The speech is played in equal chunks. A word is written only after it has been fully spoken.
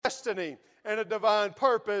destiny and a divine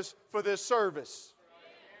purpose for this service.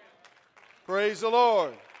 Praise the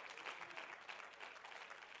Lord.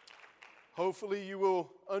 Hopefully you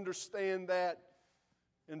will understand that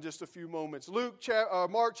in just a few moments.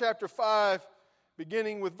 Mark chapter 5,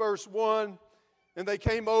 beginning with verse 1. And they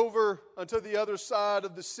came over unto the other side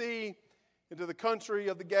of the sea, into the country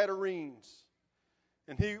of the Gadarenes.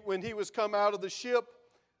 And when he was come out of the ship,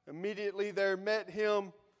 immediately there met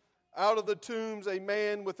him out of the tombs a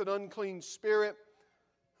man with an unclean spirit,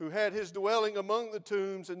 who had his dwelling among the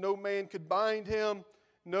tombs, and no man could bind him,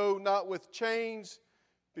 no, not with chains,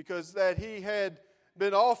 because that he had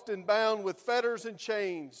been often bound with fetters and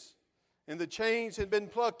chains. And the chains had been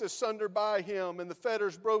plucked asunder by him, and the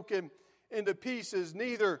fetters broken into pieces.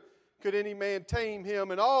 Neither could any man tame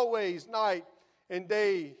him. And always, night and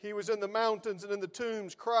day, he was in the mountains and in the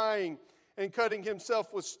tombs, crying and cutting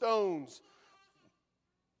himself with stones.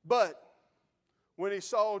 But when he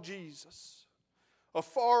saw Jesus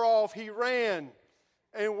afar off, he ran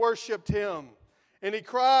and worshipped him. And he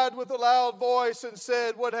cried with a loud voice and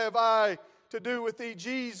said, What have I to do with thee,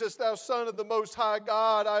 Jesus, thou Son of the Most High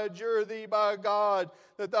God? I adjure thee by God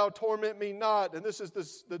that thou torment me not. And this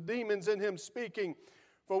is the demons in him speaking.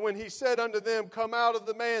 For when he said unto them, Come out of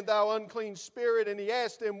the man, thou unclean spirit, and he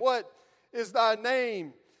asked him, What is thy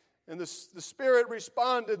name? And the spirit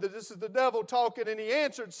responded, that this is the devil talking, and he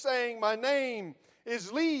answered, saying, My name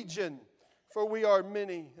is Legion, for we are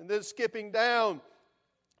many. And then skipping down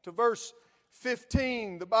to verse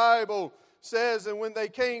 15, the Bible says, And when they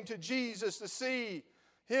came to Jesus to see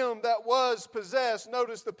him that was possessed,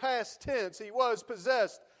 notice the past tense, he was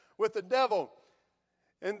possessed with the devil,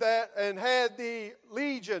 and had the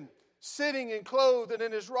legion sitting and clothed and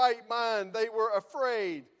in his right mind, they were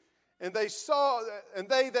afraid. And they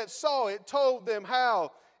that saw it told them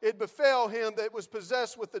how it befell him that was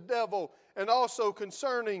possessed with the devil, and also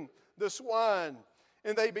concerning the swine.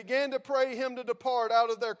 And they began to pray him to depart out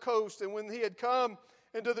of their coast. And when he had come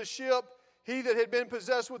into the ship, he that had been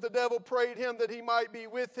possessed with the devil prayed him that he might be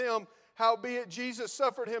with him. Howbeit Jesus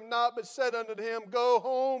suffered him not, but said unto him, Go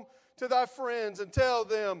home to thy friends, and tell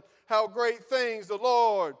them how great things the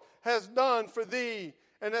Lord has done for thee,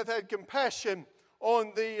 and hath had compassion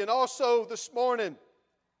on thee. And also this morning,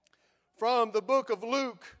 from the book of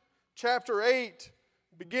Luke, chapter 8,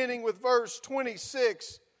 beginning with verse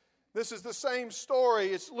 26, this is the same story.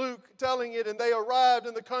 It's Luke telling it, and they arrived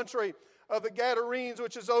in the country of the Gadarenes,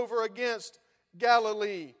 which is over against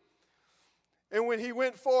Galilee. And when he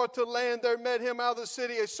went forth to land, there met him out of the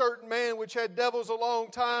city a certain man which had devils a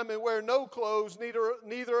long time, and wear no clothes,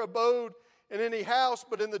 neither abode in any house,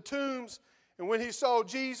 but in the tombs. And when he saw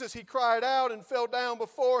Jesus, he cried out and fell down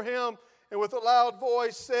before him, and with a loud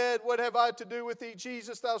voice said, What have I to do with thee,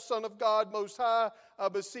 Jesus, thou Son of God Most High? I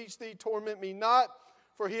beseech thee, torment me not.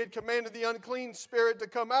 For he had commanded the unclean spirit to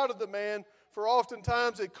come out of the man, for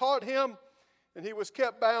oftentimes it caught him, and he was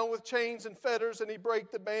kept bound with chains and fetters, and he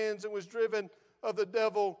brake the bands and was driven of the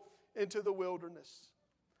devil into the wilderness.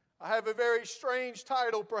 I have a very strange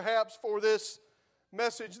title, perhaps, for this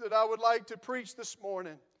message that I would like to preach this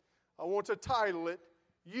morning. I want to title it,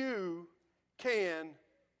 You Can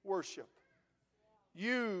Worship.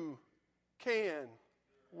 You can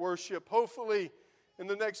worship. Hopefully, in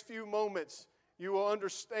the next few moments, you will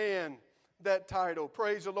understand that title.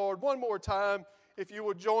 Praise the Lord. One more time, if you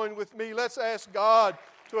will join with me, let's ask God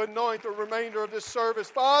to anoint the remainder of this service.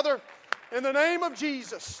 Father, in the name of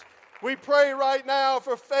Jesus, we pray right now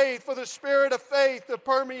for faith, for the spirit of faith to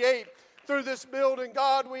permeate through this building.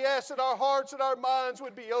 God, we ask that our hearts and our minds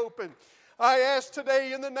would be open. I ask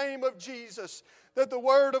today in the name of Jesus that the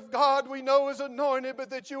word of God we know is anointed, but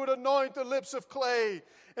that you would anoint the lips of clay,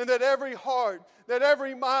 and that every heart, that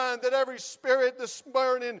every mind, that every spirit this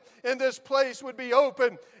morning in this place would be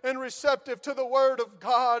open and receptive to the word of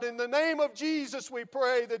God. In the name of Jesus, we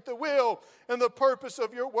pray that the will and the purpose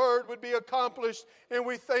of your word would be accomplished, and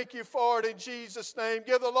we thank you for it in Jesus' name.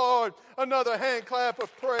 Give the Lord another hand clap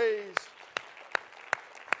of praise.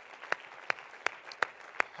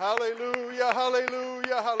 Hallelujah,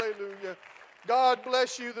 hallelujah, hallelujah. God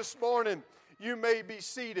bless you this morning. You may be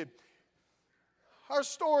seated. Our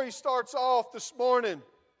story starts off this morning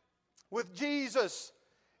with Jesus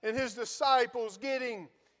and his disciples getting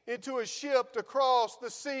into a ship to cross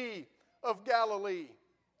the Sea of Galilee.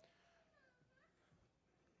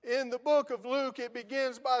 In the book of Luke, it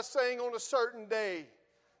begins by saying on a certain day,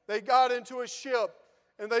 they got into a ship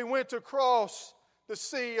and they went to cross the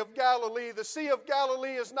Sea of Galilee. The Sea of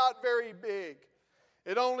Galilee is not very big.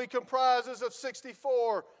 It only comprises of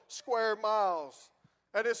 64 square miles.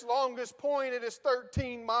 At its longest point, it is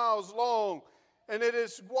 13 miles long. and at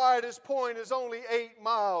its widest point is only 8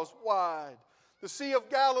 miles wide. The Sea of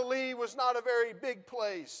Galilee was not a very big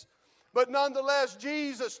place. But nonetheless,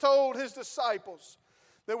 Jesus told his disciples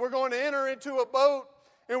that we're going to enter into a boat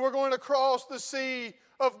and we're going to cross the Sea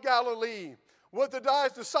of Galilee. What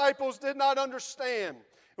the disciples did not understand,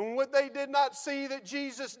 and what they did not see that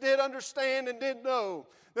Jesus did understand and did know,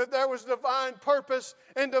 that there was divine purpose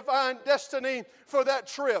and divine destiny for that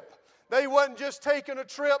trip. They wasn't just taking a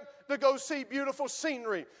trip to go see beautiful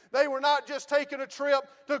scenery. They were not just taking a trip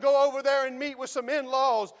to go over there and meet with some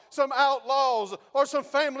in-laws, some outlaws, or some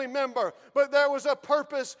family member. But there was a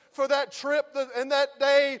purpose for that trip and that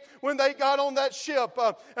day when they got on that ship.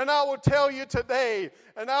 And I will tell you today,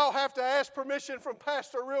 and I'll have to ask permission from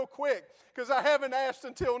Pastor real quick, because I haven't asked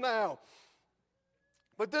until now.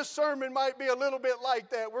 But this sermon might be a little bit like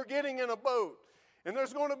that. We're getting in a boat. And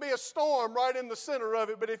there's going to be a storm right in the center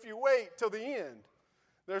of it, but if you wait till the end,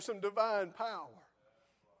 there's some divine power.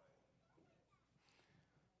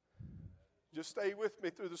 Just stay with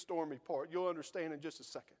me through the stormy part. You'll understand in just a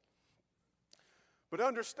second. But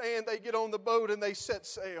understand, they get on the boat and they set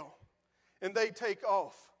sail and they take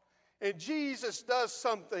off. And Jesus does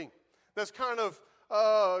something that's kind of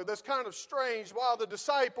strange. While the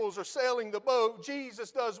disciples are sailing the boat,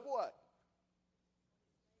 Jesus does what?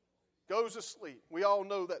 Goes to sleep. We all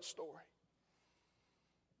know that story.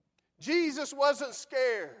 Jesus wasn't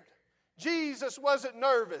scared. Jesus wasn't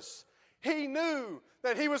nervous. He knew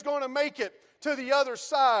that he was going to make it to the other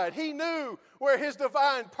side. He knew where his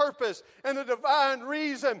divine purpose and the divine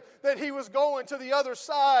reason that he was going to the other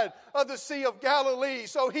side of the Sea of Galilee.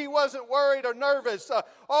 So he wasn't worried or nervous.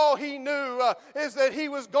 All he knew is that he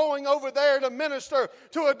was going over there to minister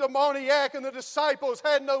to a demoniac, and the disciples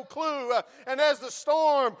had no clue. And as the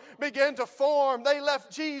storm began to form, they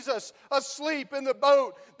left Jesus asleep in the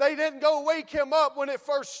boat. They didn't go wake him up when it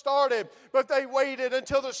first started, but they waited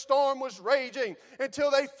until the storm was raging,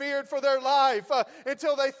 until they feared for their life,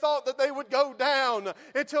 until they thought that they would go down,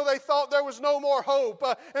 until they thought there was no more hope,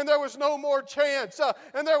 and there was no more chance,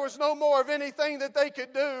 and there was no more of anything that they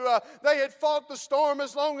could do. They had fought the storm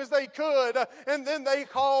as long as they could, and then they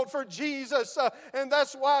called for Jesus, and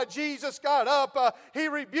that's why Jesus got up. He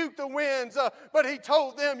rebuked the winds, but he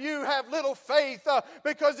told them, you have little faith,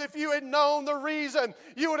 because if you had known the reason,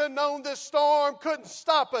 you would have known this storm couldn't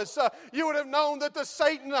stop us. You would have known that the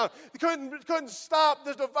Satan couldn't stop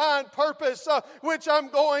the divine purpose which I'm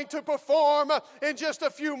going to perform in just a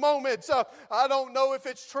few moments. I don't know if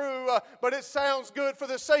it's true, but it sounds good for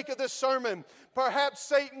the sake of this sermon. Perhaps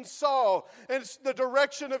Satan saw in the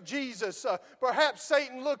direction of Jesus. Perhaps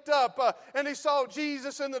Satan looked up and he saw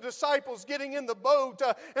Jesus and the disciples getting in the boat,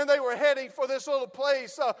 and they were heading for this little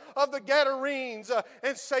place of the Gadarenes.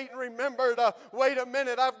 And Satan remembered, wait a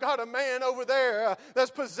minute, I've got a man over there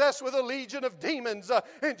that's possessed with a legion of demons,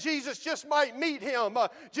 and Jesus just might meet him.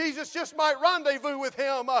 Jesus just might rendezvous with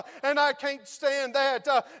him, and I can't stand that,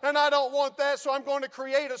 and I don't want that, so I'm going to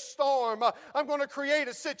create a storm. I'm going to create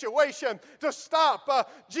a situation to stop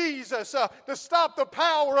Jesus, to stop the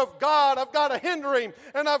power of God. I've got to hinder him,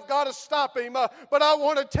 and I've got to stop him. But I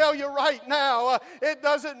want to tell you right now, it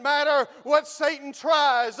doesn't matter what Satan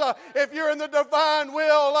tries. If you're in the divine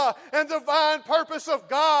will and divine purpose of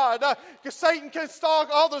God, Satan can stalk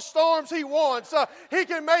all the storms he wants. He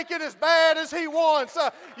can make it as bad as he wants.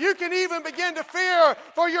 You can even begin to fear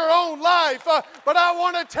for your own life. But I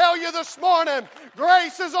want to tell you this morning,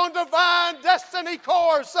 grace is on divine destiny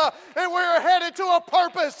course, and we're headed to a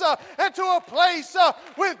purpose and to a place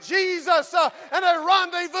with Jesus and a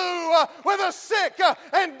rendezvous with a sick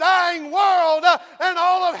and dying world, and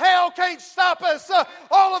all of hell can't stop us.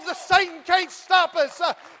 All of the Satan can't stop us.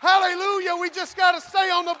 Hallelujah. We just got to stay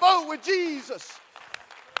on the boat with Jesus.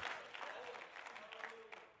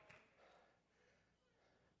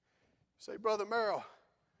 Say, Brother Merrill,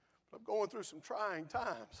 I'm going through some trying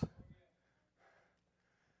times.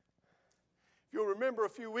 If you'll remember, a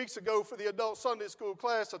few weeks ago for the adult Sunday school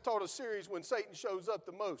class, I taught a series when Satan shows up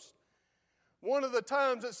the most. One of the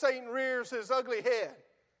times that Satan rears his ugly head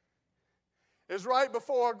is right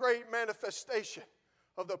before a great manifestation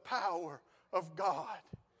of the power of God.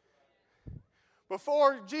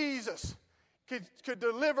 Before Jesus could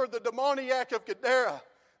deliver the demoniac of Gadara,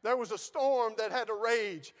 there was a storm that had to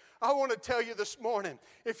rage. I want to tell you this morning,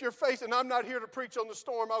 if you're facing, I'm not here to preach on the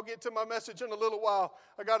storm. I'll get to my message in a little while.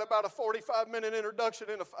 I got about a 45-minute introduction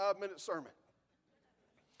and a 5-minute sermon.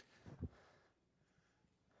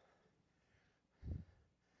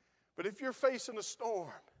 But if you're facing a storm,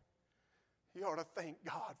 you ought to thank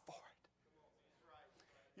God for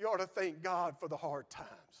it. You ought to thank God for the hard times.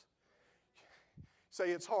 Say,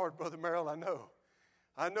 it's hard, Brother Merrill, I know.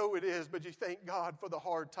 I know it is, but you thank God for the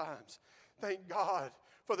hard times. Thank God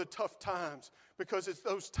for the tough times, because it's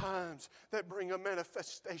those times that bring a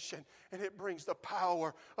manifestation, and it brings the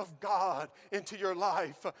power of God into your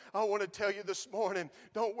life. I want to tell you this morning,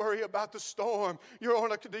 don't worry about the storm. You're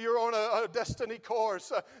on a destiny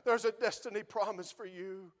course. There's a destiny promise for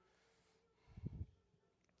you.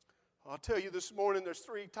 I'll tell you this morning, there's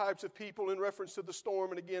 3 types of people in reference to the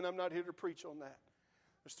storm, and again, I'm not here to preach on that.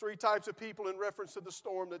 There's 3 types of people in reference to the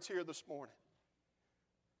storm that's here this morning.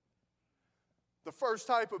 The first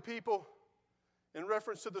type of people in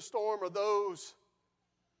reference to the storm are those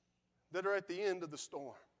that are at the end of the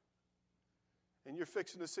storm. And you're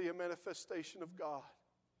fixing to see a manifestation of God.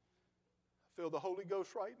 I feel the Holy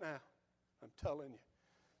Ghost right now. I'm telling you.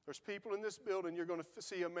 There's people in this building, you're going to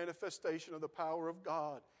see a manifestation of the power of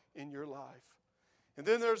God in your life. And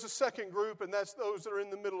then there's a second group, and that's those that are in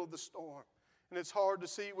the middle of the storm. And it's hard to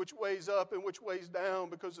see which way's up and which way's down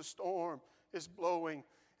because the storm is blowing.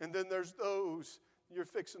 And then there's those, you're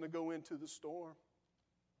fixing to go into the storm.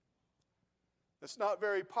 It's not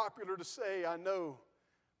very popular to say, I know,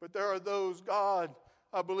 but there are those God,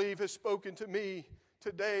 I believe, has spoken to me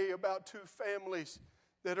today about 2 families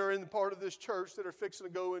that are in part of this church that are fixing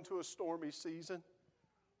to go into a stormy season.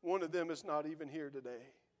 One of them is not even here today.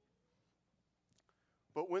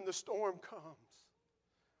 But when the storm comes,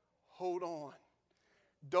 hold on.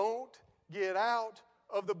 Don't get out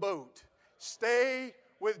of the boat. Stay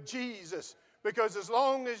with Jesus. Because as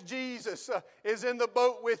long as Jesus is in the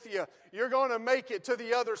boat with you, you're going to make it to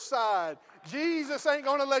the other side. Jesus ain't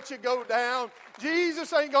going to let you go down.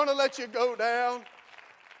 Jesus ain't going to let you go down.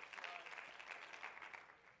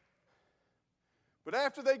 But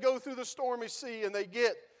after they go through the stormy sea and they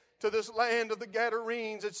get to this land of the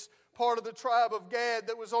Gadarenes, it's part of the tribe of Gad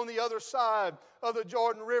that was on the other side of the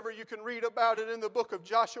Jordan River. You can read about it in the book of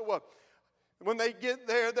Joshua. When they get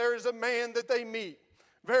there, there is a man that they meet.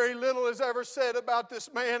 Very little is ever said about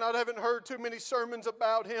this man. I haven't heard too many sermons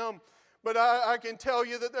about him. But I can tell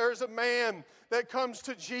you that there is a man that comes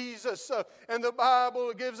to Jesus. And the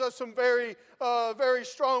Bible gives us some very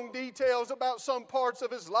strong details about some parts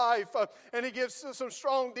of his life. And he gives us some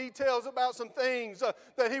strong details about some things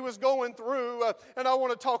that he was going through. And I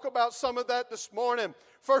want to talk about some of that this morning.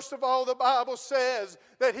 First of all, the Bible says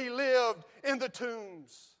that he lived in the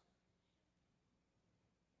tombs.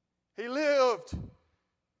 He lived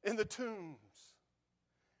in the tombs.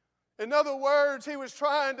 In other words, he was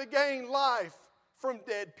trying to gain life from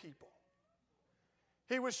dead people.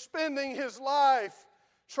 He was spending his life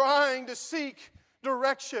trying to seek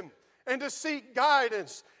direction and to seek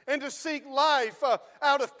guidance and to seek life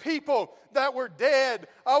out of people that were dead.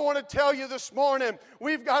 I want to tell you this morning,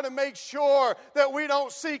 we've got to make sure that we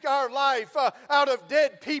don't seek our life out of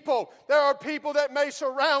dead people. There are people that may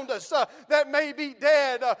surround us that may be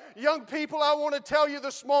dead. Young people, I want to tell you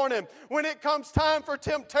this morning, when it comes time for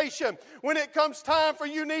temptation, when it comes time for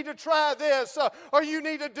you need to try this, or you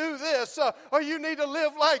need to do this, or you need to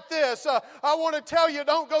live like this, I want to tell you,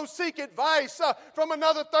 don't go seek advice from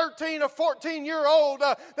another 13 or 14-year-old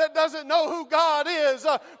that doesn't know who God is.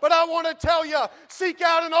 But I want to tell you, seek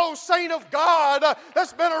out an old saint of God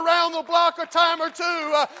that's been around the block a time or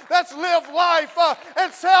two, that's lived life,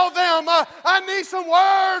 and tell them, I need some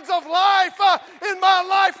words of life in my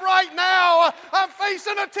life right now. I'm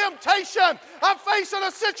facing a temptation. I'm facing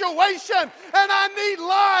a situation, and I need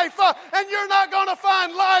life, and you're not going to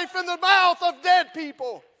find life in the mouth of dead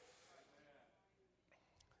people.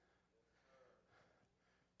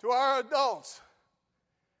 To our adults,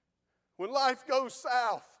 when life goes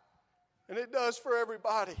south, and it does for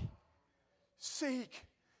everybody, seek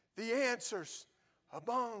the answers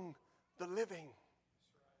among the living.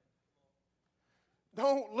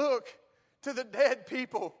 Don't look to the dead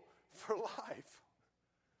people for life.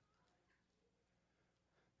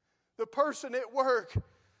 The person at work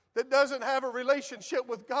that doesn't have a relationship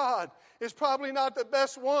with God is probably not the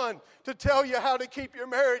best one to tell you how to keep your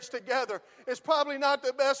marriage together. It's probably not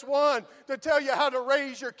the best one to tell you how to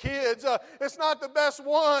raise your kids. It's not the best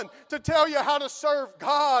one to tell you how to serve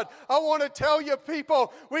God. I want to tell you,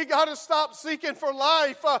 people, we got to stop seeking for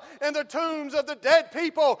life in the tombs of the dead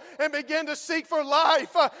people and begin to seek for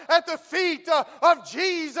life at the feet of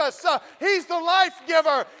Jesus. He's the life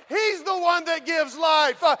giver. He's the one that gives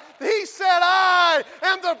life. He said, I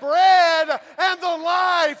am the bread and the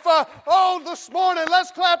life. Oh, this morning,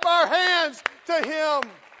 let's clap our hands to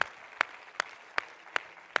Him.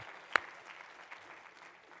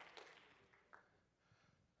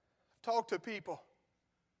 Talk to people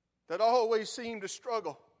that always seem to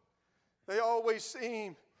struggle. They always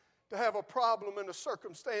seem to have a problem and a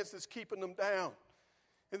circumstance that's keeping them down.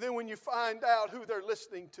 And then when you find out who they're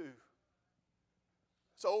listening to,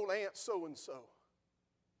 it's old Aunt so-and-so.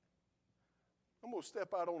 I'm going to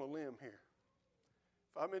step out on a limb here.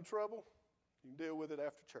 If I'm in trouble, you can deal with it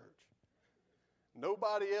after church.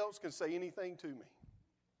 Nobody else can say anything to me.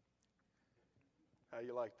 How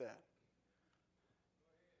you like that?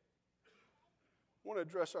 I want to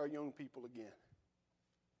address our young people again.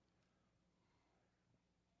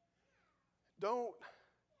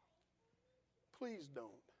 Please don't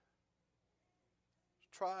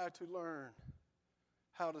try to learn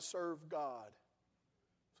how to serve God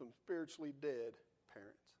from spiritually dead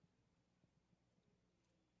parents.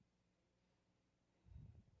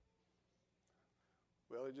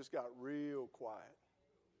 Well, it just got real quiet.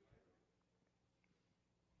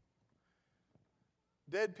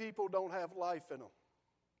 Dead people don't have life in them,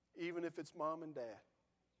 even if it's mom and dad.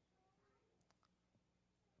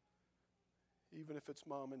 Even if it's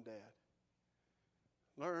mom and dad.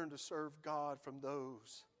 Learn to serve God from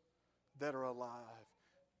those that are alive.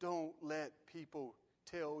 Don't let people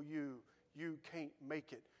tell you you can't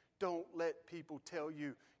make it. Don't let people tell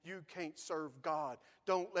you you can't serve God.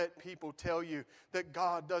 Don't let people tell you that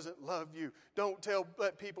God doesn't love you. Don't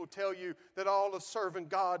let people tell you that all of serving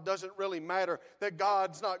God doesn't really matter, that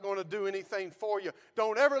God's not going to do anything for you.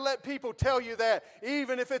 Don't ever let people tell you that,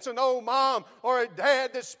 even if it's an old mom or a dad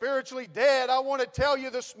that's spiritually dead. I want to tell you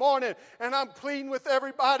this morning, and I'm pleading with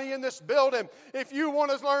everybody in this building, if you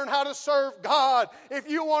want to learn how to serve God, if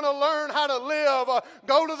you want to learn how to live,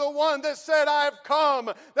 go to the one that said, I have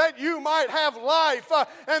come that you might have life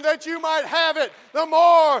and that you might have it the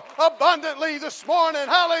more abundantly this morning.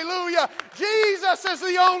 Hallelujah. Jesus is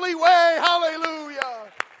the only way.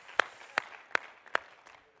 Hallelujah.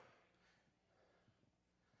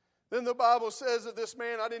 Then the Bible says that this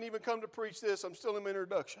man, I didn't even come to preach this, I'm still in my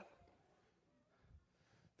introduction,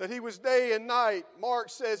 that he was day and night. Mark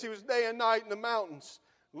says he was day and night in the mountains.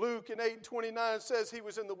 Luke in 8:29 says he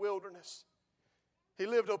was in the wilderness. He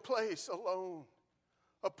lived a place alone,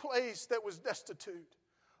 a place that was destitute,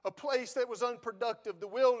 a place that was unproductive. The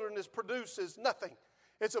wilderness produces nothing.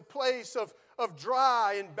 It's a place of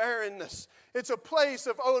dry and barrenness. It's a place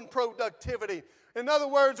of unproductivity. In other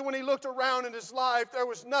words, when he looked around in his life, there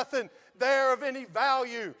was nothing there of any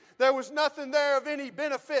value. There was nothing there of any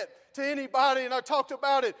benefit to anybody. And I talked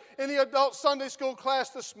about it in the adult Sunday school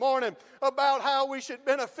class this morning about how we should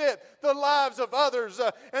benefit the lives of others.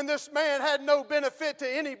 And this man had no benefit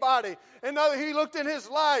to anybody. And he looked in his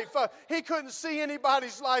life. He couldn't see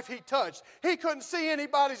anybody's life he touched. He couldn't see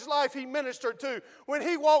anybody's life he ministered to. When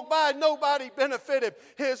he walked by, nobody benefited.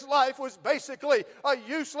 His life was basically a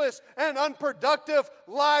useless and unproductive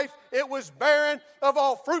life. It was barren of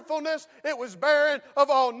all fruitfulness. It was barren of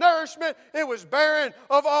all nourishment. It was barren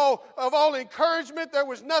of all encouragement. There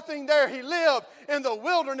was nothing there. He lived in the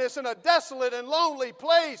wilderness in a desolate and lonely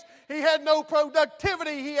place. He had no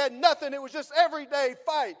productivity. He had nothing. It was just everyday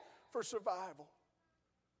fight for survival.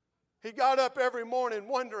 He got up every morning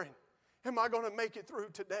wondering, am I going to make it through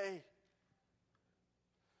today?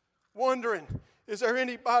 Wondering, is there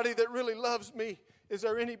anybody that really loves me? Is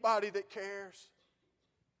there anybody that cares?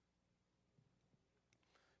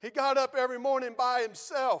 He got up every morning by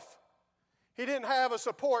himself. He didn't have a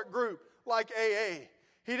support group like AA.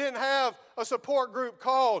 He didn't have a support group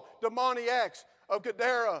called Demoniacs of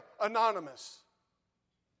Gadara Anonymous.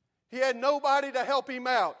 He had nobody to help him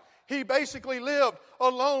out. He basically lived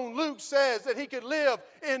alone. Luke says that he could live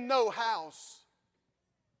in no house.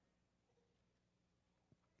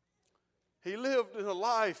 He lived in a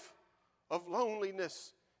life of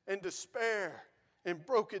loneliness and despair and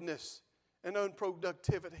brokenness and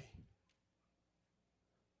unproductivity.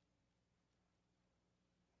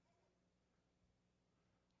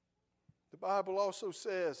 The Bible also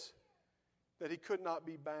says that he could not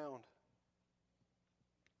be bound.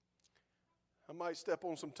 I might step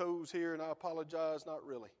on some toes here, and I apologize, not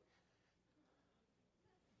really.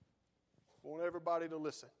 I want everybody to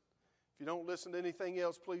listen. If you don't listen to anything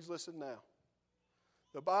else, please listen now.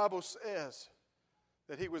 The Bible says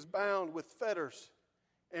that he was bound with fetters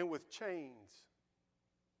and with chains,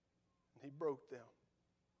 and he broke them.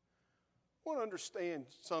 I want to understand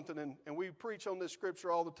something, and we preach on this scripture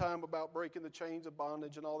all the time about breaking the chains of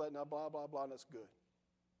bondage and all that, and blah, blah, blah, and that's good.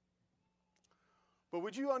 But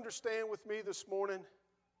would you understand with me this morning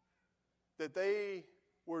that they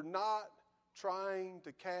were not trying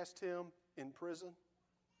to cast him in prison?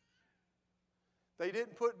 They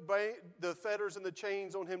didn't put the fetters and the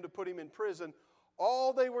chains on him to put him in prison.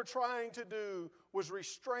 All they were trying to do was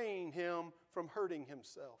restrain him from hurting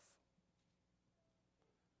himself.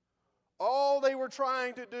 All they were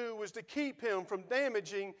trying to do was to keep him from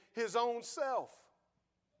damaging his own self.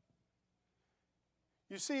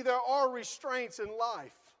 You see, there are restraints in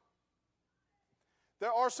life.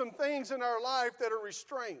 There are some things in our life that are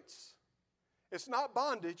restraints. It's not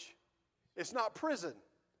bondage. It's not prison.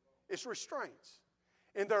 It's restraints.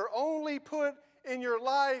 And they're only put in your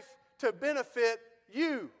life to benefit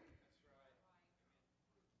you.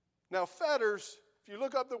 Now, fetters, if you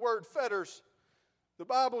look up the word fetters, the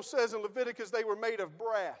Bible says in Leviticus they were made of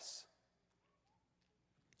brass.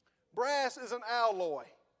 Brass is an alloy.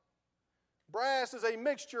 Brass is a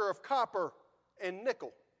mixture of copper and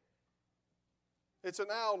nickel. It's an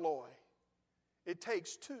alloy. It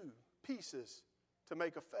takes two pieces to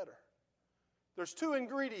make a fetter. There's two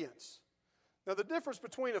ingredients. Now, the difference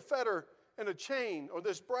between a fetter and a chain, or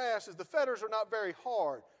this brass, is the fetters are not very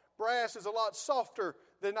hard. Brass is a lot softer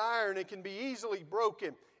than iron. It can be easily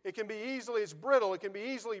broken. It's brittle. It can be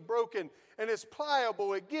easily broken. And it's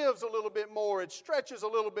pliable. It gives a little bit more. It stretches a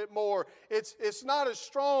little bit more. It's not as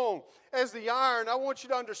strong as the iron. I want you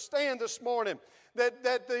to understand this morning that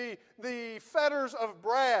the fetters of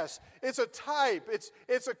brass, it's a type.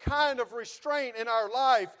 It's a kind of restraint in our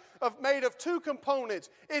life made of two components.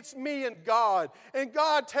 It's me and God. And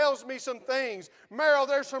God tells me some things. Merrill,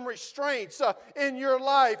 there's some restraints in your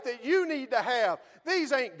life that you need to have.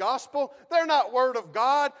 These ain't gospel. They're not word of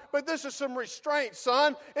God. But this is some restraint,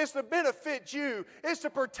 son. It's to benefit you. It's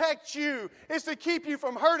to protect you. It's to keep you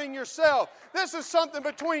from hurting yourself. This is something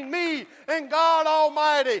between me and God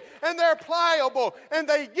Almighty. And they're pliable. And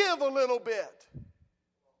they give a little bit.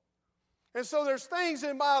 And so there's things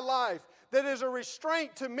in my life that is a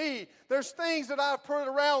restraint to me. There's things that I've put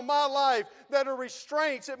around my life that are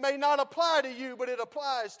restraints. It may not apply to you, but it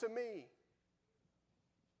applies to me.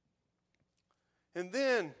 And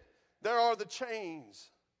then there are the chains,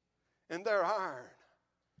 and they're iron.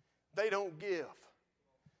 They don't give.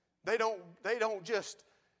 They don't just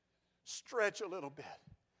stretch a little bit.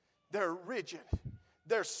 They're rigid.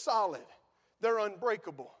 They're solid. They're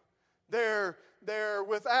unbreakable. They're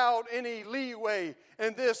without any leeway.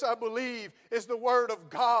 And this, I believe, is the Word of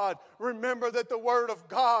God. Remember that the Word of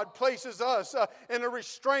God places us in a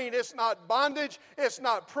restraint. It's not bondage. It's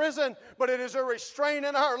not prison. But it is a restraint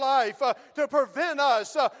in our life to prevent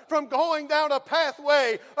us from going down a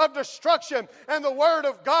pathway of destruction. And the Word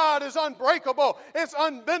of God is unbreakable. It's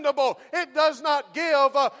unbendable. It does not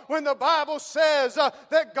give. When the Bible says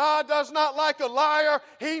that God does not like a liar,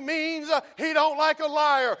 He means He don't like a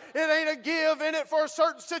liar. It ain't a give in it for a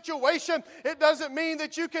certain situation. It doesn't mean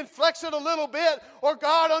that you can flex it a little bit or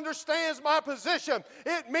God understands my position.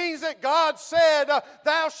 It means that God said,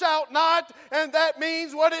 thou shalt not, and that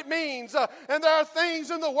means what it means. And there are things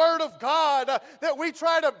in the Word of God that we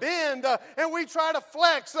try to bend and we try to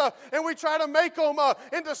flex and we try to make them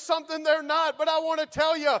into something they're not. But I want to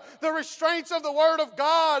tell you, the restraints of the Word of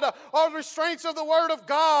God are restraints of the Word of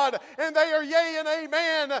God, and they are yea and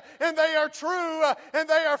amen, and they are true, and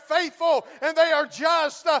they are faithful, and they are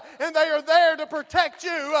just, and they are there to protect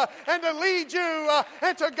you and to lead you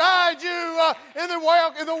and to guide you in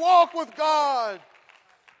the walk with God.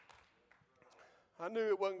 I knew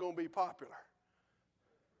it wasn't going to be popular.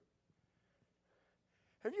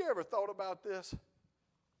 Have you ever thought about this?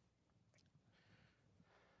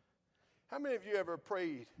 How many of you ever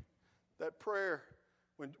prayed that prayer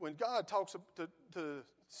when God talks to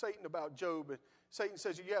Satan about Job, and Satan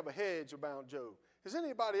says you have a hedge about Job? Has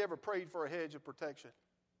anybody ever prayed for a hedge of protection?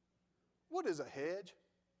 What is a hedge?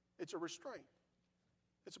 It's a restraint.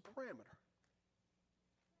 It's a parameter.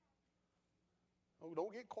 Oh,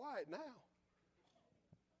 don't get quiet now.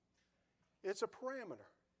 It's a parameter.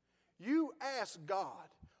 You ask God,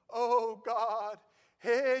 oh God,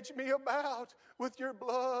 hedge me about with your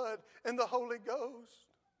blood and the Holy Ghost.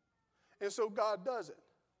 And so God does it.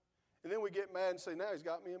 And then we get mad and say, now He's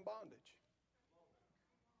got me in bondage.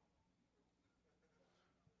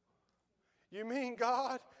 You mean,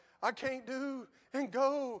 God, I can't do and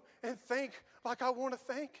go and think like I want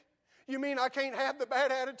to think? You mean I can't have the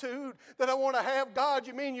bad attitude that I want to have? God,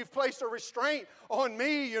 you mean you've placed a restraint on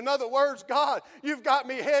me? In other words, God, you've got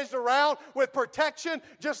me hedged around with protection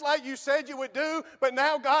just like you said you would do. But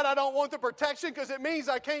now, God, I don't want the protection because it means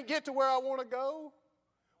I can't get to where I want to go,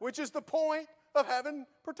 which is the point of having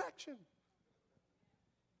protection.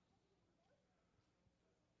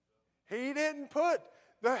 He didn't put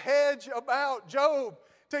the hedge about Job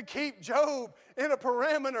to keep Job in a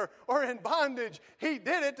parameter or in bondage. He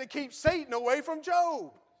did it to keep Satan away from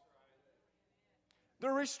Job. The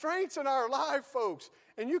restraints in our life, folks,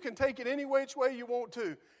 and you can take it any which way you want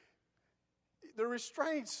to. The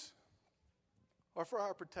restraints are for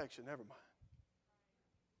our protection. Never mind.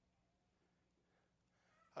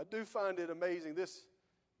 I do find it amazing. This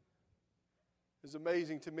It's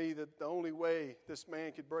amazing to me that the only way this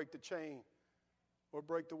man could break the chain or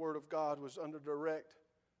break the Word of God was under direct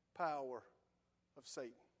power of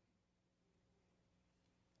Satan.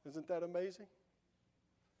 Isn't that amazing?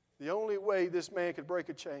 The only way this man could break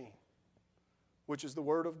a chain, which is the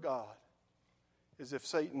Word of God, is if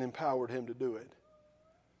Satan empowered him to do it.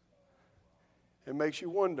 It makes you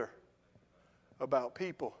wonder about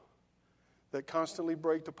people that constantly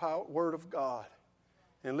break the Word of God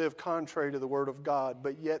and live contrary to the Word of God,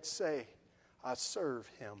 but yet say, I serve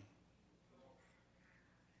Him.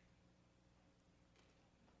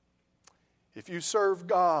 If you serve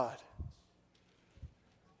God,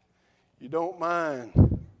 you don't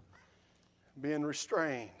mind being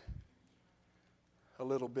restrained a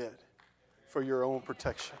little bit for your own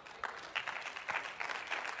protection.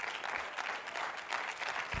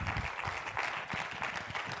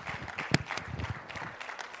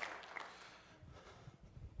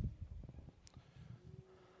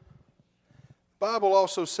 The Bible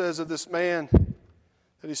also says of this man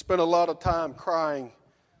that he spent a lot of time crying.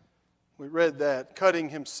 We read that, cutting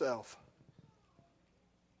himself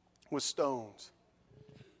with stones.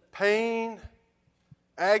 Pain,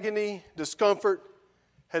 agony, discomfort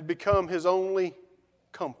had become his only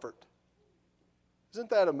comfort. Isn't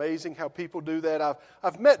that amazing how people do that?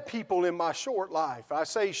 I've met people in my short life. I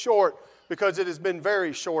say short because it has been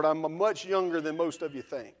very short. I'm much younger than most of you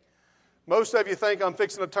think. Most of you think I'm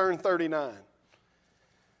fixing to turn 39.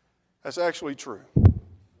 That's actually true.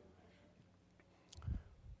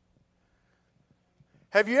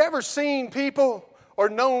 Have you ever seen people or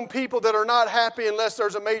known people that are not happy unless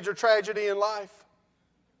there's a major tragedy in life?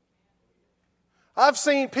 I've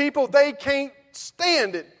seen people, they can't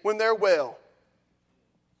stand it when they're well.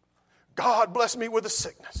 God bless me with a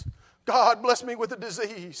sickness. God bless me with a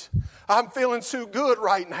disease. I'm feeling so good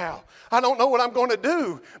right now. I don't know what I'm going to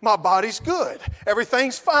do. My body's good.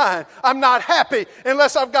 Everything's fine. I'm not happy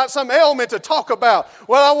unless I've got some ailment to talk about.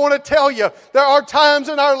 Well, I want to tell you, there are times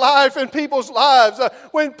in our life, in people's lives,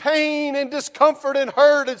 when pain and discomfort and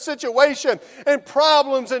hurt and situation and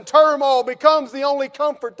problems and turmoil becomes the only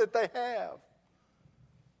comfort that they have.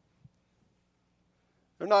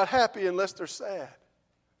 They're not happy unless they're sad.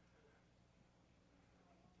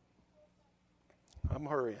 I'm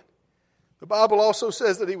hurrying. The Bible also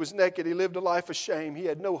says that he was naked. He lived a life of shame. He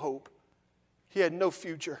had no hope. He had no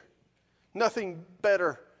future. Nothing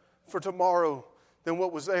better for tomorrow than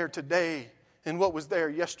what was there today and what was there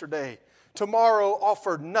yesterday. Tomorrow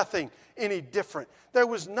offered nothing any different. There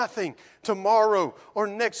was nothing tomorrow or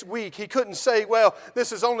next week. He couldn't say, well,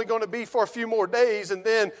 this is only going to be for a few more days and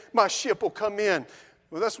then my ship will come in.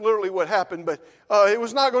 Well, that's literally what happened, but it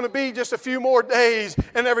was not going to be just a few more days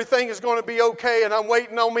and everything is going to be okay and I'm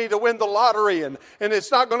waiting on me to win the lottery and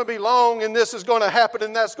it's not going to be long and this is going to happen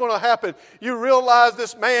and that's going to happen. You realize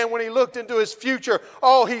this man, when he looked into his future,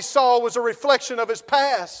 all he saw was a reflection of his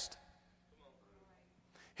past.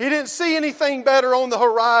 He didn't see anything better on the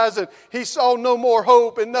horizon. He saw no more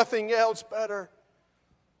hope and nothing else better.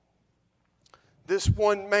 This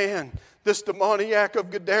one man, this demoniac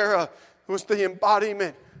of Gadara, was the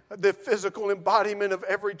embodiment, the physical embodiment of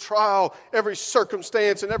every trial, every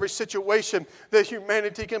circumstance, and every situation that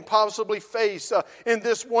humanity can possibly face. In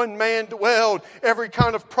this one man dwelled every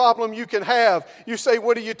kind of problem you can have. You say,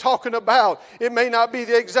 what are you talking about? It may not be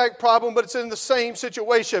the exact problem, but it's in the same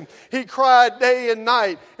situation. He cried day and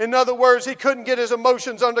night. In other words, he couldn't get his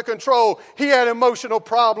emotions under control. He had emotional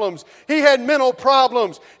problems. He had mental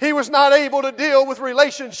problems. He was not able to deal with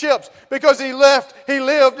relationships because he lived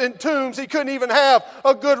in tombs. He couldn't even have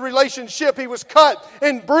a good relationship. He was cut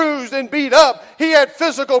and bruised and beat up. He had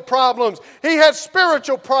physical problems. He had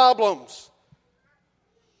spiritual problems.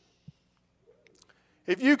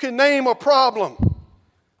 If you can name a problem,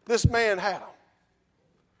 this man had them.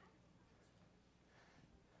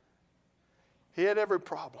 He had every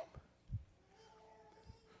problem.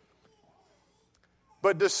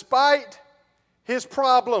 But despite his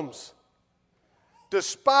problems,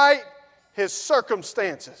 despite his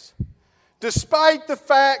circumstances, despite the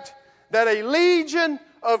fact that a legion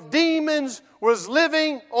of demons was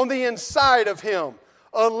living on the inside of him.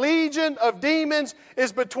 A legion of demons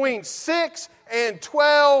is between 6,000 and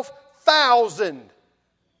 12,000.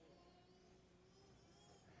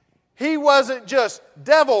 He wasn't just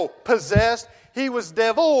devil-possessed, he was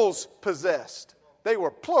devils possessed. They were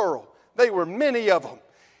plural. They were many of them.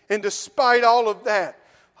 And despite all of that,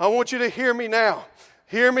 I want you to hear me now.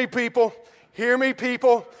 Hear me, people. Hear me,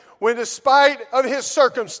 people. When despite of his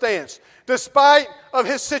circumstance, despite of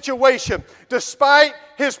his situation, despite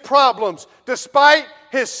his problems, despite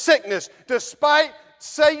his sickness, despite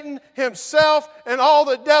Satan himself and all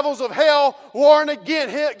the devils of hell warring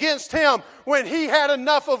against him when he had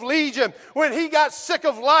enough of Legion, when he got sick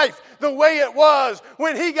of life the way it was,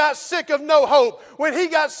 when he got sick of no hope, when he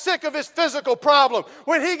got sick of his physical problem,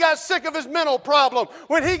 when he got sick of his mental problem,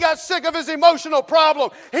 when he got sick of his emotional problem.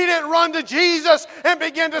 He didn't run to Jesus and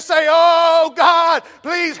begin to say, oh God,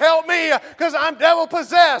 please help me because I'm devil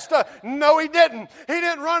possessed. No, he didn't. He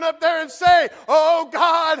didn't run up there and say, oh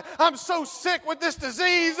God, I'm so sick with this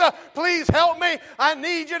disease. Please help me. I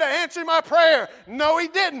need you to answer my prayer. No, he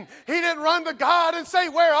didn't. He didn't run to God and say,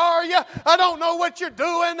 where are you? I don't know what you're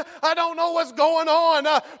doing. I don't know what's going on,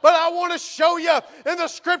 but I want to show you in the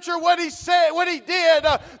scripture what he said, what he did.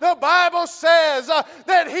 The Bible says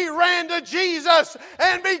that he ran to Jesus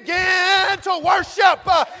and began to worship.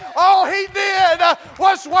 All he did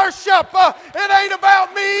was worship. It ain't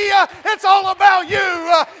about me. It's all about you.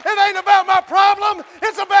 It ain't about my problem.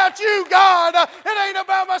 It's about you, God. It ain't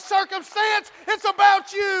about my circumstance. It's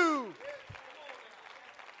about you.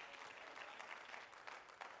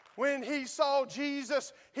 When he saw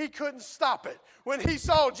Jesus, he couldn't stop it. When he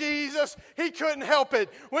saw Jesus, he couldn't help it.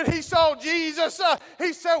 When he saw Jesus,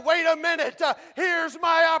 he said, wait a minute, here's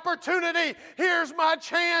my opportunity. Here's my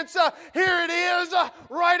chance. Here it is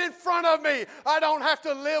right in front of me. I don't have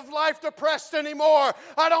to live life depressed anymore.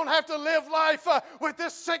 I don't have to live life with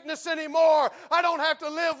this sickness anymore. I don't have to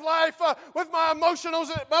live life with my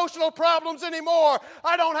emotional problems anymore.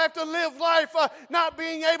 I don't have to live life not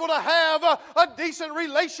being able to have a decent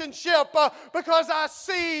relationship because I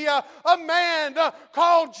see a man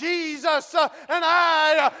called Jesus, and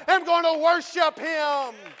I am going to worship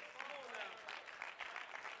him.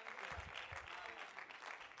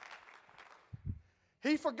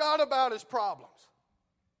 He forgot about his problems.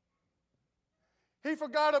 He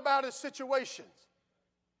forgot about his situations.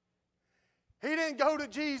 He didn't go to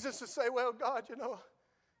Jesus and say, well, God, you know,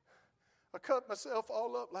 I cut myself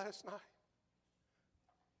all up last night.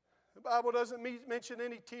 The Bible doesn't mention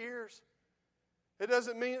any tears. It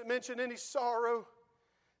doesn't mention any sorrow.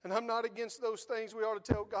 And I'm not against those things. We ought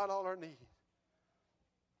to tell God all our needs.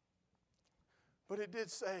 But it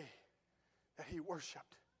did say that he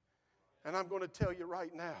worshiped. And I'm going to tell you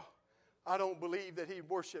right now, I don't believe that he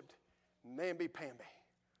worshiped namby-pamby.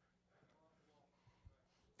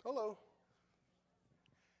 Hello.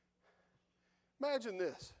 Imagine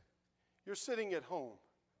this. You're sitting at home.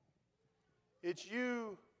 It's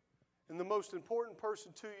you and the most important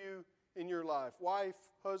person to you in your life. Wife,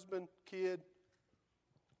 husband, kid.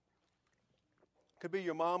 Could be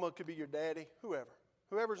your mama, could be your daddy, whoever.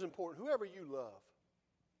 Whoever's important, whoever you love.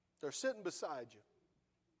 They're sitting beside you.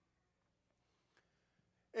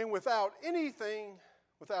 And without anything,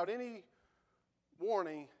 without any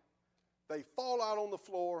warning, they fall out on the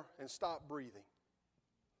floor and stop breathing.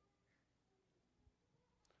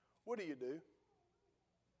 What do you do?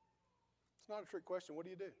 It's not a trick question. What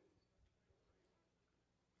do you do?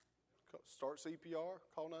 Start CPR,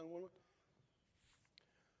 call 911.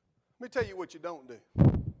 Let me tell you what you don't do.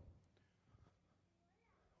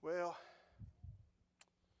 Well,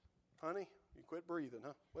 honey, you quit breathing,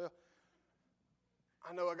 huh? Well,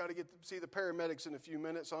 I know I got to get to see the paramedics in a few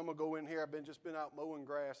minutes, so I'm going to go in here. I've just been out mowing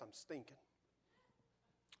grass. I'm stinking.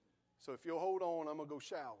 So if you'll hold on, I'm going to go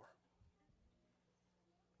shower.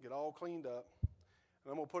 Get all cleaned up. And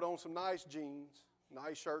I'm going to put on some nice jeans,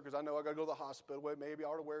 nice shirt, because I know I got to go to the hospital. Well, maybe I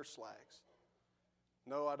ought to wear slacks.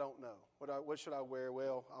 No, I don't know. What should I wear?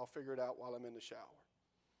 Well, I'll figure it out while I'm in the shower.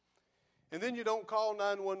 And then you don't call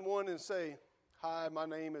 911 and say, hi, my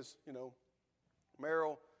name is,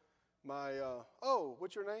 Merrill.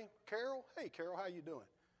 What's your name? Carol? Hey, Carol, how you doing?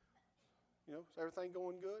 Is everything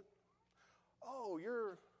going good?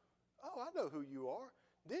 I know who you are.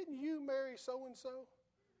 Didn't you marry so-and-so?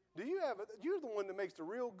 You're the one that makes the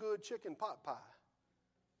real good chicken pot pie.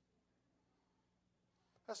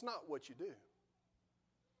 That's not what you do.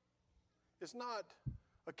 It's not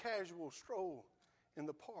a casual stroll in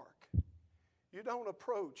the park. You don't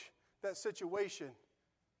approach that situation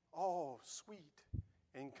all sweet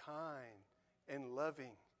and kind and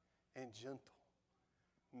loving and gentle.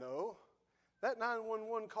 No, that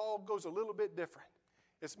 911 call goes a little bit different.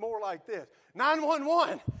 It's more like this.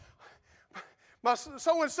 911, my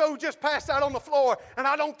so-and-so just passed out on the floor, and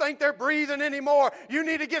I don't think they're breathing anymore. You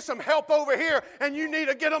need to get some help over here, and you need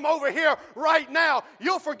to get them over here right now.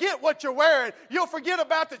 You'll forget what you're wearing. You'll forget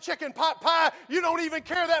about the chicken pot pie. You don't even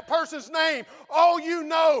care that person's name. All you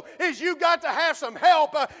know is you got to have some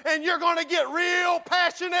help, and you're going to get real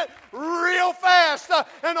passionate real fast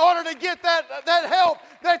in order to get that help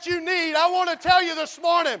that you need. I want to tell you this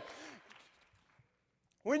morning,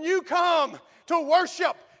 when you come to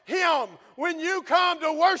worship, Him. When you come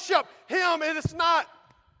to worship Him, and it's not.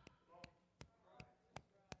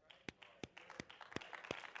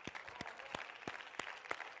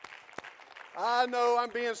 I know I'm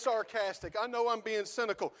being sarcastic. I know I'm being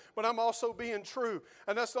cynical, but I'm also being true.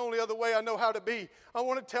 And that's the only other way I know how to be. I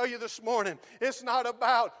want to tell you this morning, it's not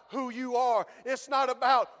about who you are. It's not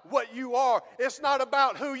about what you are. It's not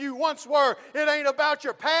about who you once were. It ain't about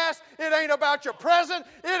your past. It ain't about your present.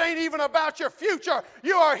 It ain't even about your future.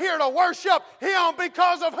 You are here to worship Him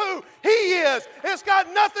because of who He is. It's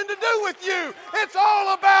got nothing to do with you. It's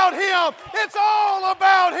all about Him. It's all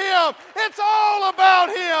about Him. It's all about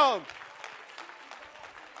Him.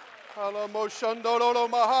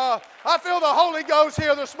 I feel the Holy Ghost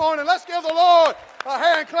here this morning. Let's give the Lord a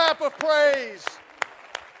hand clap of praise.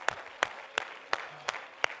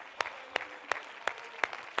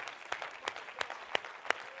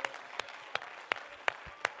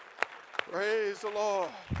 Praise the Lord.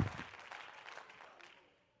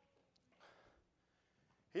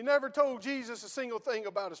 He never told Jesus a single thing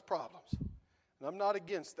about his problems. And I'm not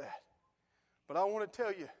against that. But I want to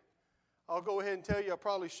tell you, I'll go ahead and tell you, I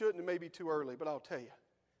probably shouldn't, it may be too early, but I'll tell you.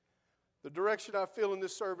 The direction I feel in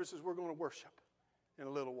this service is we're going to worship in a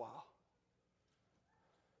little while.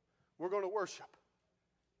 We're going to worship.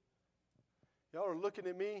 Y'all are looking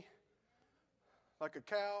at me like a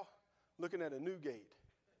cow looking at a new gate.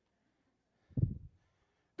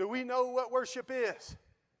 Do we know what worship is?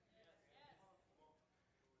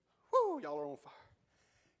 Woo, y'all are on fire.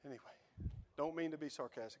 Anyway, don't mean to be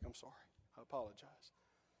sarcastic. I'm sorry. I apologize.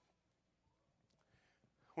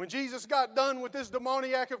 When Jesus got done with this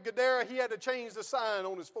demoniac of Gadara, he had to change the sign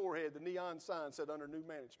on his forehead. The neon sign said under new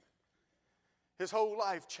management. His whole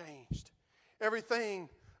life changed. Everything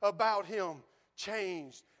about him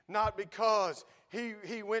changed. Not because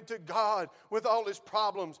he went to God with all his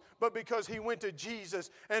problems, but because he went to Jesus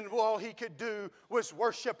and all he could do was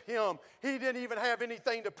worship Him. He didn't even have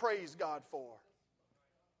anything to praise God for.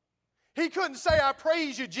 He couldn't say, I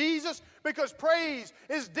praise you, Jesus, because praise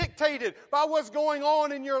is dictated by what's going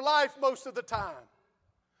on in your life most of the time.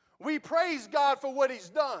 We praise God for what He's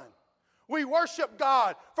done. We worship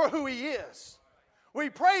God for who He is. We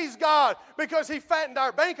praise God because He fattened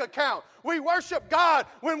our bank account. We worship God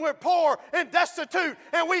when we're poor and destitute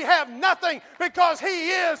and we have nothing because He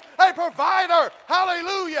is a provider.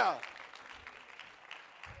 Hallelujah.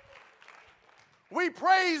 We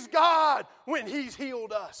praise God when He's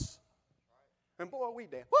healed us. And boy, we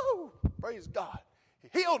dance. Woo! Praise God.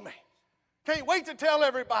 He healed me. Can't wait to tell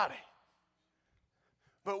everybody.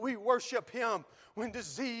 But we worship Him when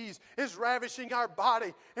disease is ravishing our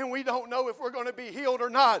body and we don't know if we're going to be healed or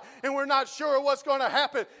not. And we're not sure of what's going to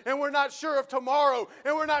happen. And we're not sure of tomorrow.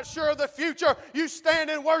 And we're not sure of the future. You stand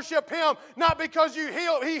and worship Him not because He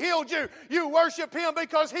healed you. You worship Him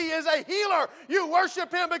because He is a healer. You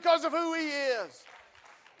worship Him because of who He is.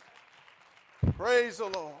 Praise the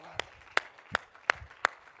Lord.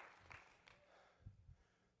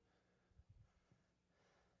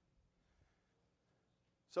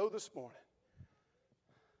 So this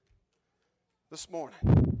morning,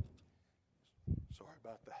 sorry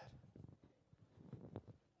about that.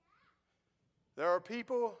 There are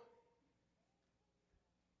people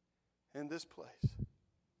in this place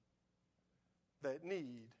that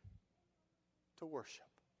need to worship.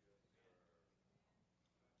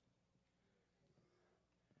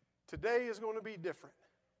 Today is going to be different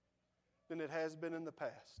than it has been in the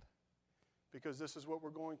past because this is what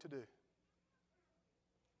we're going to do.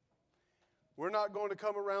 We're not going to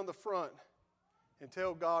come around the front and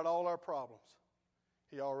tell God all our problems.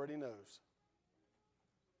 He already knows.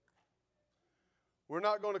 We're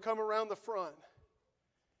not going to come around the front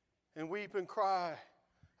and weep and cry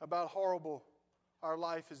about how horrible our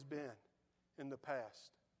life has been in the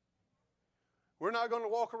past. We're not going to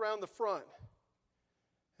walk around the front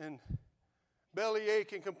and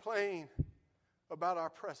bellyache and complain about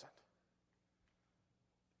our present.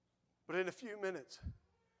 But in a few minutes,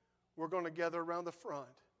 we're going to gather around the front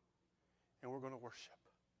and we're going to worship.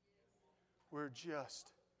 We're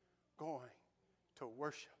just going to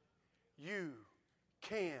worship. You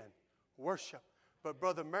can worship. But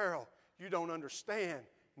Brother Merrill, you don't understand.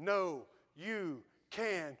 No, you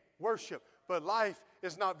can worship. But life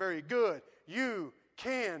is not very good. You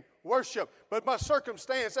can worship. But my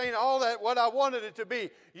circumstance ain't all that what I wanted it to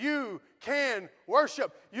be. You can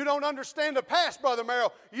worship. You don't understand the past, Brother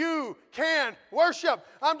Merrill. You can worship.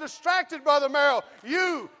 I'm distracted, Brother Merrill.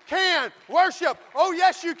 You can worship. Oh,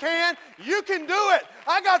 yes, you can. You can do it.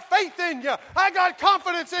 I got faith in you. I got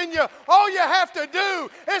confidence in you. All you have to do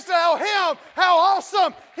is tell Him how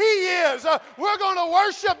awesome He is. We're going to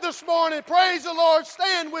worship this morning. Praise the Lord.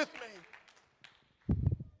 Stand with me.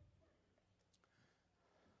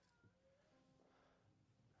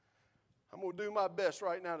 I'm going to do my best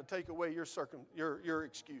right now to take away your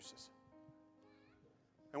excuses.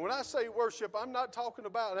 And when I say worship, I'm not talking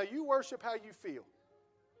about, now you worship how you feel.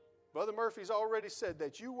 Brother Murphy's already said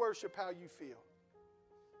that. You worship how you feel.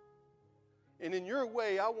 And in your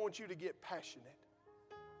way, I want you to get passionate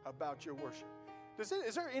about your worship.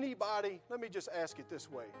 Is there anybody, let me just ask it this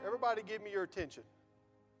way. Everybody give me your attention.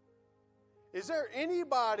 Is there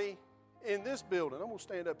anybody in this building, I'm going to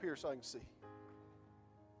stand up here so I can see.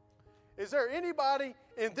 Is there anybody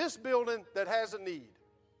in this building that has a need?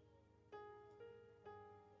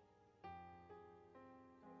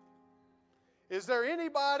 Is there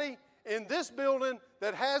anybody in this building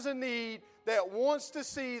that has a need that wants to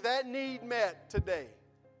see that need met today?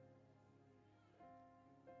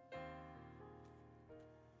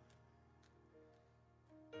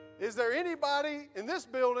 Is there anybody in this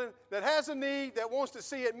building that has a need that wants to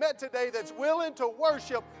see it met today that's willing to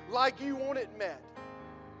worship like you want it met?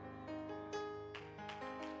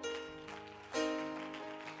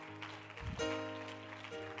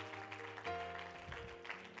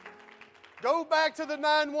 Go back to the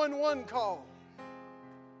 911 call.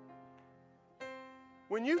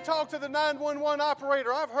 When you talk to the 911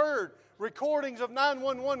 operator, I've heard recordings of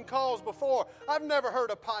 911 calls before. I've never heard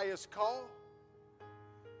a pious call.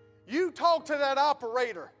 You talk to that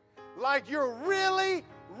operator like you really,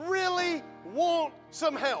 really want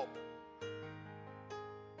some help.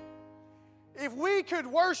 If we could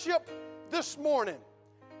worship this morning,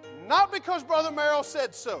 not because Brother Merrill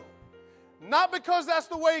said so, not because that's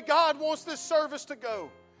the way God wants this service to go,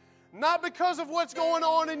 not because of what's going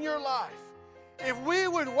on in your life. If we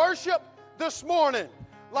would worship this morning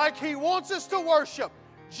like He wants us to worship,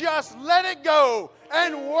 just let it go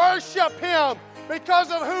and worship Him because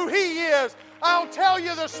of who He is. I'll tell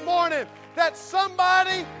you this morning that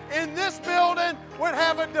somebody in this building would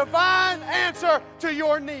have a divine answer to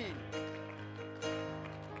your need.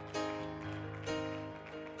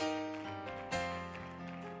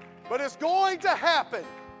 But it's going to happen.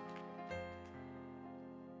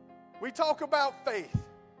 We talk about faith.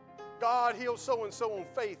 God heals so-and-so on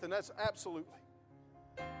faith, and that's absolutely.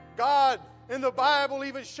 God in the Bible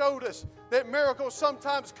even showed us that miracles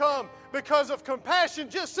sometimes come because of compassion,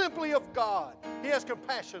 just simply of God. He has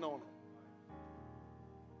compassion on them.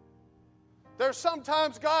 There's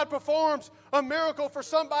sometimes God performs a miracle for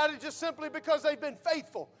somebody just simply because they've been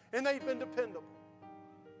faithful and they've been dependable.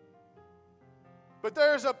 But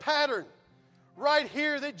there's a pattern right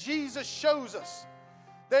here that Jesus shows us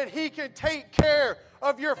that He can take care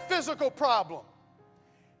of your physical problem.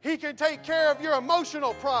 He can take care of your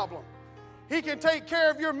emotional problem. He can take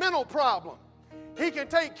care of your mental problem. He can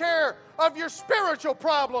take care of your spiritual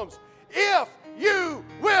problems if you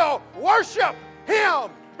will worship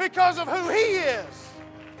Him because of who He is.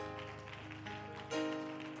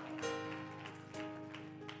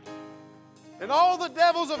 And all the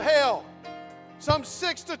devils of hell, some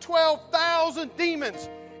 6,000 to 12,000 demons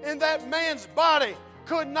in that man's body,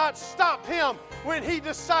 could not stop him when he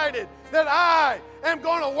decided that I am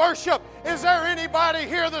going to worship. Is there anybody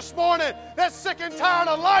here this morning that's sick and tired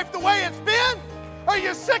of life the way it's been? Are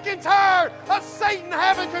you sick and tired of Satan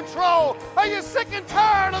having control? Are you sick and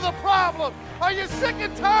tired of the problem? Are you sick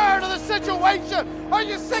and tired of the situation? Are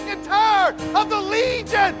you sick and tired of the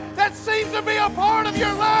legion that seems to be a part of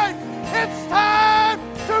your life? It's time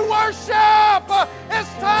to worship. It's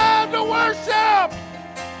time to worship.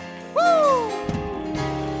 Woo!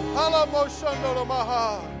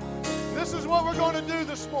 This is what we're going to do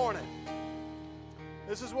this morning.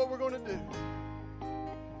 This is what we're going to do.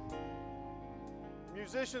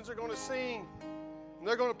 Musicians are going to sing, and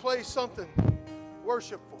they're going to play something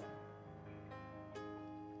worshipful.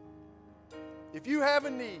 If you have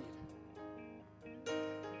a need,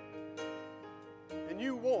 and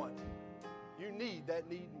you need that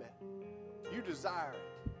need met. You desire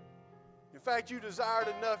it. In fact, you desire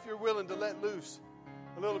it enough you're willing to let loose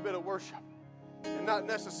a little bit of worship and not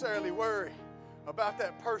necessarily worry about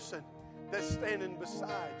that person that's standing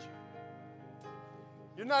beside you.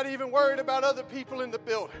 You're not even worried about other people in the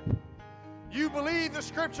building. You believe the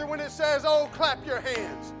scripture when it says, oh, clap your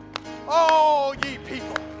hands, all ye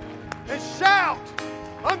people. and shout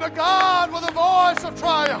unto God with a voice of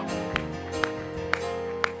triumph.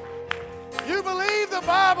 You believe the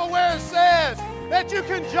Bible where it says that you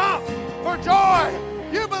can jump for joy.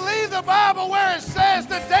 You believe the Bible where it says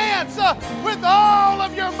to dance with all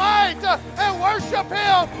of your might and worship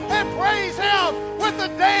Him and praise Him with the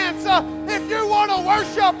dance. If you want to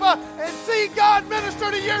worship and see God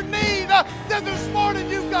minister to your need, then this morning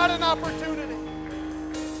you've got an opportunity.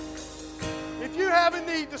 If you have a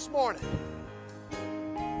need this morning,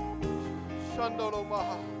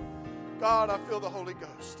 God, I feel the Holy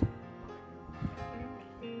Ghost.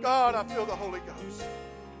 God, I feel the Holy Ghost.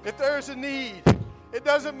 If there is a need, it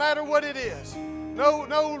doesn't matter what it is.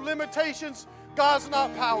 No limitations. God's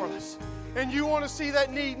not powerless. And you want to see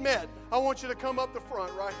that need met, I want you to come up the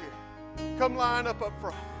front right here. Come line up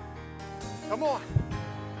front. Come on.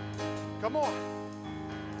 Come on.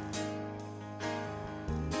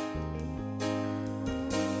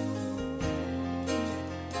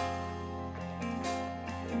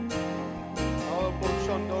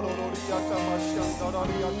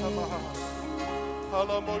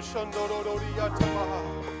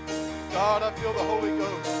 God, I feel the Holy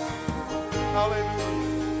Ghost.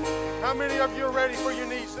 Hallelujah. How many of you are ready for your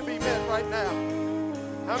needs to be met right now?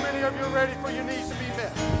 How many of you are ready for your needs to be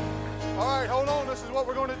met? All right, hold on. This is what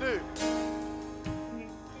we're going to do.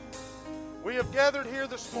 We have gathered here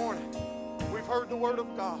this morning. We've heard the Word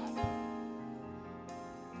of God.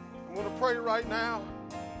 I'm going to pray right now.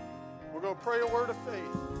 We're going to pray a word of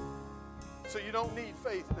faith. So you don't need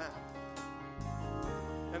faith now.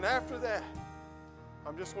 And after that,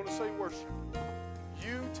 I'm just going to say worship.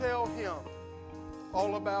 You tell Him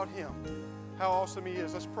all about Him, how awesome He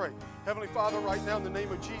is. Let's pray. Heavenly Father, right now in the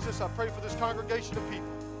name of Jesus, I pray for this congregation of people.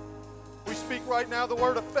 We speak right now the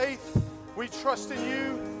word of faith. We trust in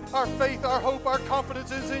You. Our faith, our hope, our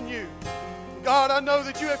confidence is in You. God, I know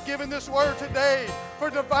that You have given this word today for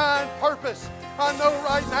divine purpose. I know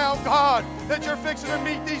right now, God, that You're fixing to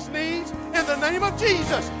meet these needs in the name of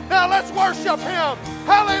Jesus. Now let's worship Him.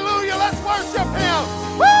 Hallelujah. Let's worship